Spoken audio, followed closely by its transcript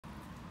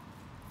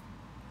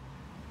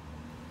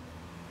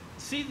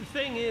See, the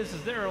thing is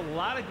there are a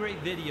lot of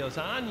great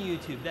videos on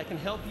YouTube that can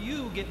help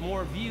you get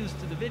more views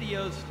to the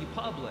videos you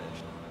publish.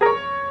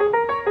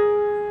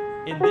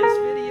 In this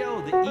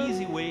video, the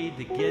easy way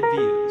to get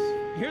views.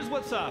 Here's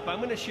what's up. I'm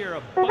going to share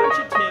a bunch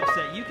of tips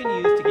that you can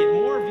use to get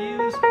more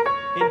views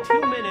in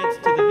 2 minutes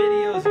to the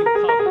videos you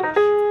publish.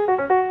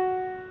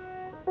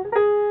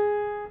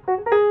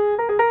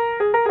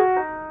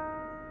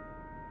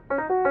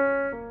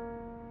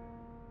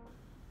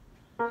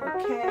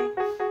 Okay,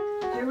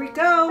 here we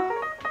go.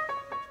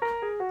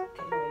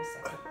 Okay, wait a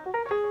second.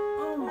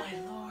 Oh my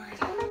Lord.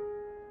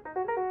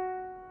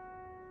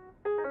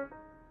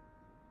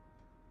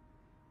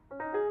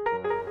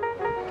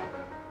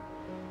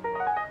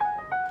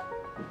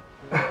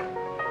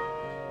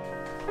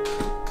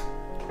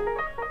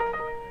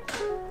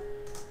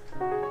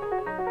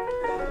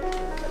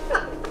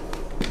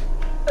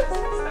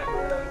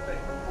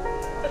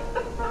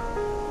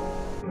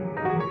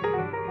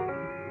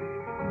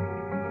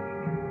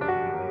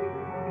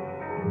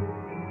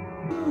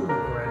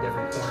 Around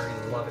every corner,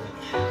 he's loving it.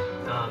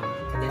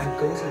 And then he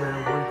goes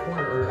around one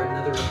corner, or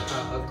another,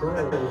 a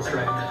girl was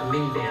driving a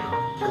minivan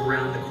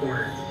around the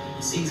corner,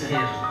 sees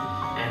him,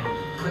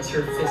 and puts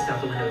her fist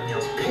out the window and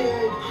yells,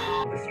 "Pig!"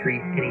 On the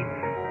street, and he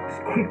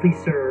quickly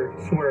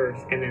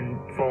swerves and then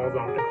falls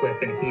off the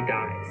cliff and he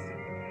dies.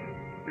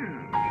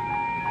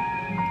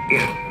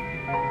 Yeah.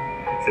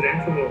 So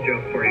that's a little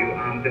joke for you.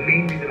 The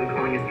main reason I'm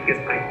calling is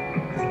because I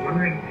was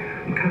wondering,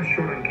 I'm kind of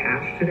short on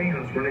cash today, and I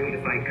was wondering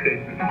if I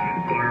could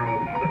borrow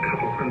a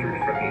couple hundred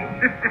from you.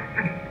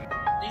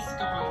 This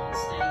guy on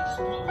stage is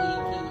probably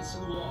influenced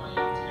why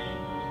I'm taking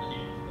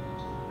with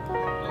an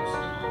effort. Most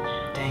of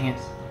my Dang it.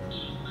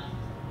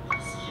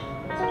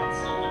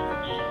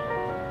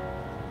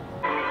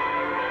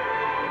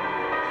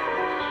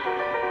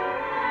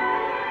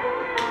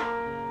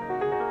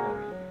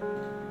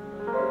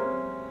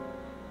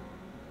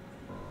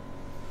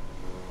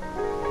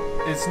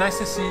 It's nice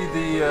to see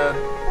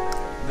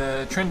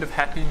the trend of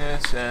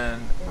happiness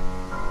and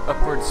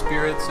upward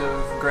spirits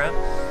of Grant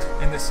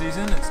in this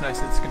season. It's nice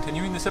that it's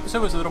continuing. This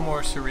episode was a little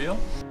more surreal.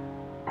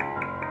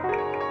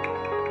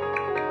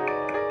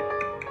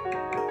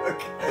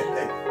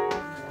 Okay.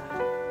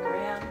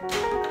 Graham.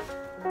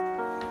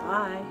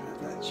 Bye.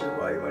 I'm not sure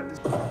why you wanted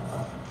to.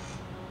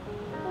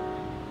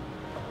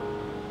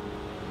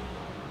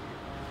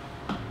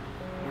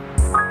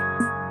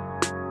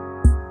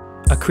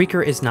 A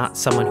creeker is not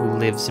someone who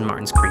lives in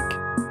Martins Creek.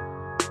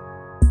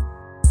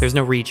 There's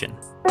no region.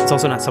 It's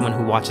also not someone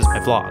who watches my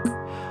vlog.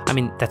 I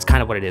mean, that's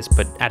kind of what it is,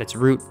 but at its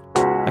root,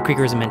 a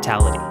creeker is a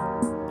mentality,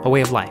 a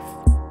way of life.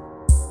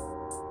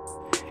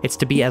 It's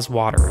to be as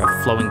water,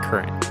 a flowing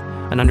current,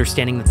 an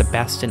understanding that the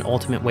best and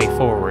ultimate way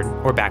forward,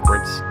 or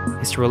backwards,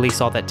 is to release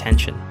all that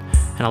tension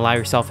and allow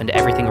yourself into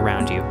everything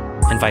around you,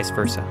 and vice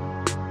versa.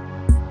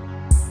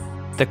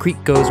 The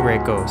creek goes where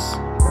it goes.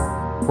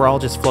 We're all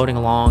just floating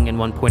along in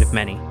one point of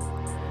many.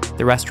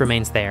 The rest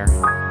remains there,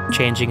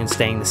 changing and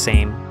staying the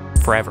same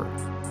forever.